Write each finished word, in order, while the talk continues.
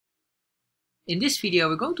In this video,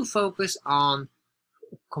 we're going to focus on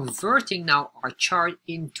converting now our chart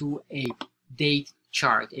into a date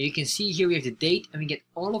chart. And you can see here we have the date and we get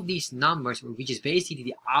all of these numbers, which is basically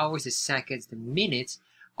the hours, the seconds, the minutes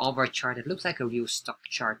of our chart. It looks like a real stock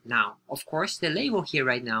chart now. Of course, the label here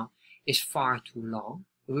right now is far too long.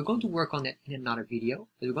 We're going to work on that in another video,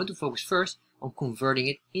 but we're going to focus first on converting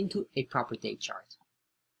it into a proper date chart.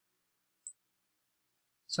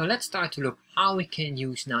 So let's start to look how we can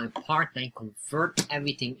use now in part 9 convert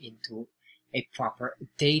everything into a proper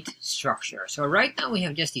date structure. So right now we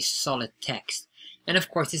have just this solid text. And of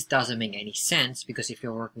course this doesn't make any sense because if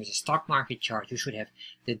you're working with a stock market chart, you should have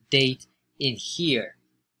the date in here.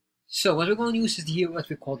 So what we're going to use is here what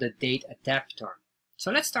we call the date adapter.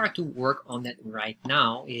 So let's start to work on that right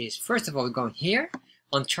now. Is first of all, we're going here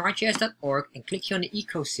on chartjs.org and click here on the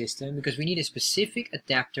ecosystem because we need a specific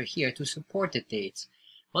adapter here to support the dates.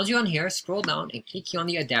 Once you're on here, scroll down and click here on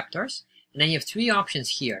the adapters, and then you have 3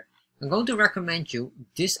 options here. I'm going to recommend you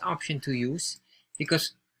this option to use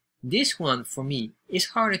because this one for me is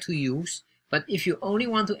harder to use, but if you only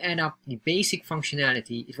want to add up the basic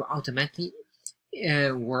functionality, it will automatically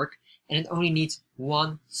work, and it only needs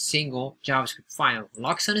one single JavaScript file.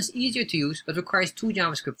 Loxon is easier to use but requires 2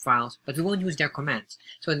 JavaScript files, but we won't use their commands,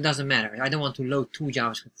 so it doesn't matter. I don't want to load 2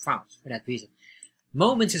 JavaScript files for that reason.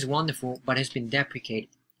 Moments is wonderful but has been deprecated.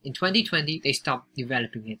 In 2020 they stopped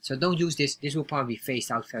developing it, so don't use this. This will probably be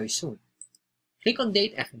phased out very soon. Click on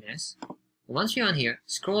date FNS. Once you're on here,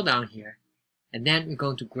 scroll down here, and then we're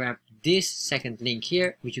going to grab this second link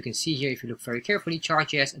here, which you can see here if you look very carefully,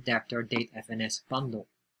 Chartjs adapter date FNS bundle.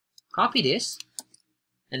 Copy this,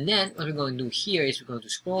 and then what we're going to do here is we're going to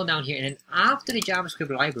scroll down here, and then after the JavaScript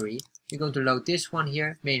library, we're going to load this one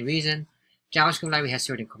here. Main reason, JavaScript library has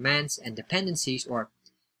certain commands and dependencies or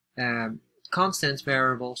constants,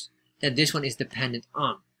 variables, that this one is dependent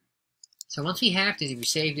on. So once we have this, if we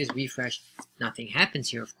save this, refresh, nothing happens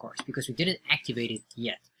here, of course, because we didn't activate it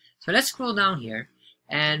yet. So let's scroll down here,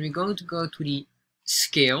 and we're going to go to the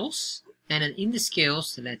scales, and then in the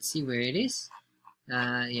scales, let's see where it is.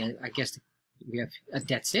 Yeah, I guess we have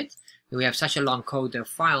that's it. We have such a long code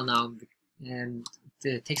file now, and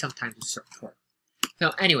it takes some time to search for it.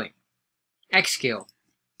 So anyway, X scale,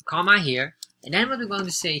 comma here, and then what we're going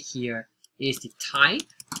to say here is the type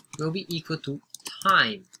will be equal to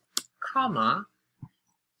time, comma.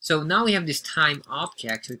 So now we have this time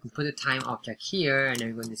object, so we can put a time object here, and then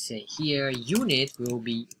we're going to say here unit will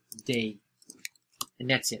be day, and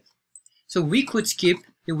that's it. So we could skip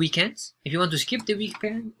the weekends. If you want to skip the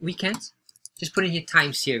weekends, just put in here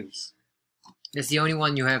time series. That's the only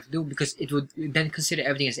one you have to do because it would then consider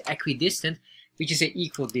everything as equidistant, which is an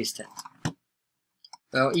equal distant.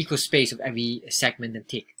 Well, equal space of every segment and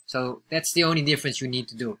tick. So that's the only difference you need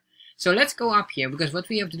to do. So let's go up here because what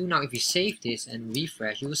we have to do now, if we save this and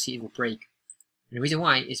refresh, you will see it will break. And the reason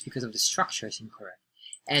why is because of the structure is incorrect.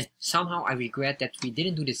 And somehow I regret that we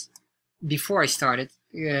didn't do this before I started.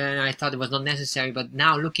 I thought it was not necessary, but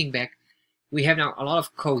now looking back, we have now a lot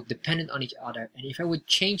of code dependent on each other. And if I would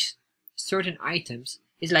change certain items,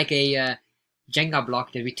 it's like a Jenga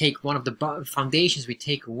block that we take one of the foundations we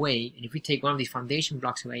take away, and if we take one of these foundation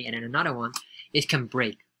blocks away and then another one, it can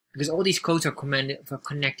break because all these codes are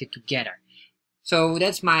connected together. So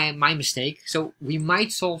that's my mistake. So we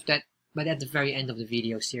might solve that, but at the very end of the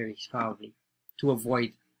video series probably, to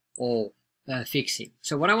avoid all fixing.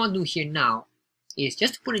 So what I want to do here now is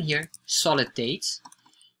just to put in here solid dates,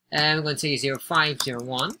 and we're going to say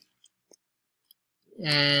 0501.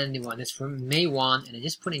 And the one that's from May 1, and I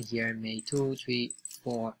just put in here May 2, 3,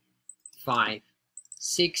 4, 5,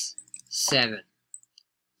 6, 7.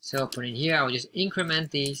 So put in here, I'll just increment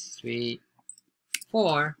these 3,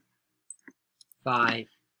 4, 5,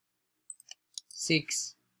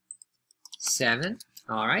 6, 7.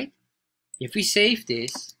 Alright. If we save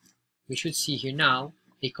this, we should see here now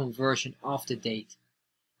a conversion of the date.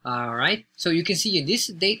 Alright, so you can see here this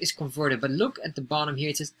date is converted, but look at the bottom here,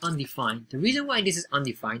 it says undefined. The reason why this is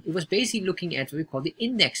undefined, it was basically looking at what we call the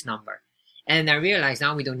index number. And I realized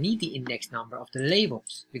now we don't need the index number of the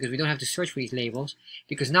labels, because we don't have to search for these labels,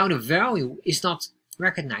 because now the value is not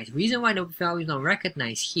recognized. The reason why the value is not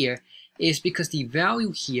recognized here is because the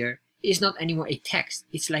value here is not anymore a text,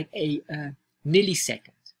 it's like a millisecond.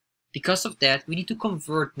 Because of that, we need to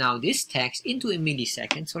convert now this text into a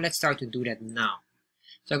millisecond, so let's start to do that now.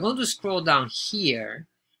 So I'm going to scroll down here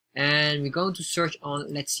and we're going to search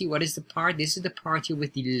on, let's see, what is the part? This is the part here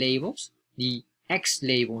with the labels, the X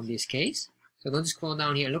label in this case. So I'm going to scroll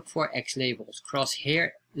down here and look for X labels,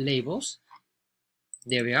 crosshair labels.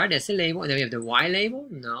 There we are, that's the label. And then we have the Y label.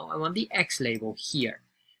 No, I want the X label here.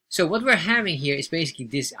 So what we're having here is basically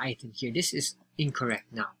this item here. This is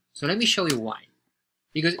incorrect now. So let me show you why.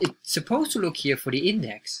 Because it's supposed to look here for the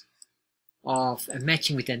index of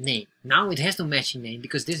matching with that name. Now it has no matching name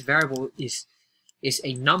because this variable is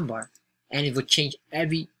a number, and it will change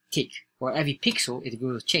every tick or every pixel. It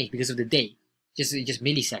will change because of the day, just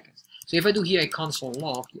milliseconds. So if I do here a console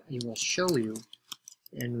log, it will show you,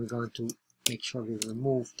 and we're going to make sure we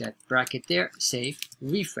remove that bracket there. Save,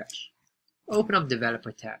 refresh, open up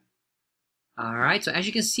developer tab. Alright, so as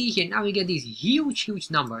you can see here, now we get these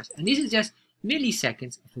huge numbers, and this is just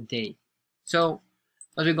milliseconds of a day. So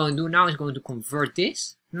what we're going to do now is going to convert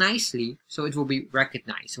this nicely so it will be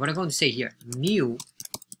recognized. So what I'm going to say here, new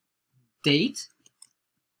date,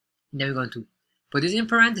 and then we're going to put this in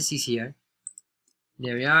parentheses here.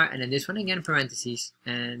 There we are, and then this one again parentheses,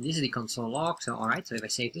 and this is the console log. So alright, so if I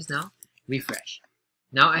save this now, refresh.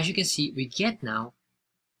 Now as you can see, we get now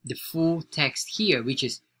the full text here, which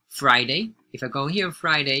is Friday. If I go here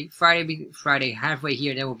Friday halfway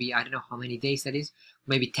here, there will be, I don't know how many days that is,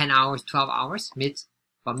 maybe 10 hours, 12 hours, mid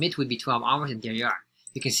would be 12 hours, and there you are.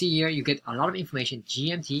 You can see here you get a lot of information,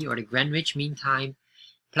 GMT or the Greenwich Mean Time,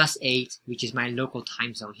 +8, which is my local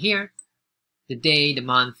time zone here, the day, the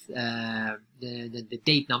month, the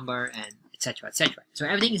date number, and etc. etc. So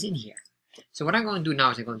everything is in here. So what I'm going to do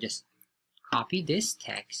now is I'm going to just copy this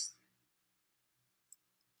text,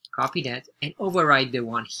 copy that, and override the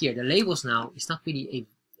one here. The labels now is not really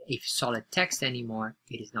a solid text anymore.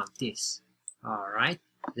 It is now this. Alright,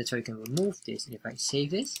 that's why you can remove this. And if I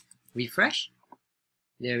save this, refresh,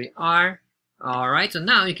 there we are. Alright, so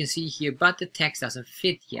now you can see here, but the text doesn't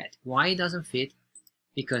fit yet. Why it doesn't fit?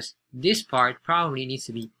 Because this part probably needs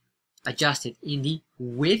to be adjusted in the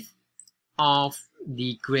width of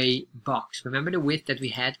the gray box. Remember the width that we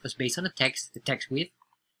had was based on the text width.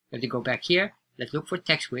 We have to go back here. Let's look for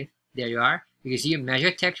text width. There you are. You can see a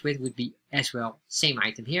measure text width would be as well. Same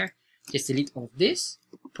item here. Just delete all of this.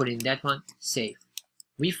 Put in that one. Save.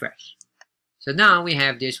 Refresh. So now we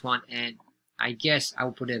have this one, and I guess I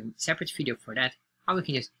will put a separate video for that. How we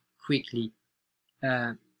can just quickly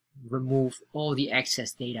remove all the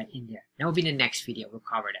excess data in there. That will be the next video. We'll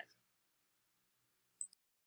cover that.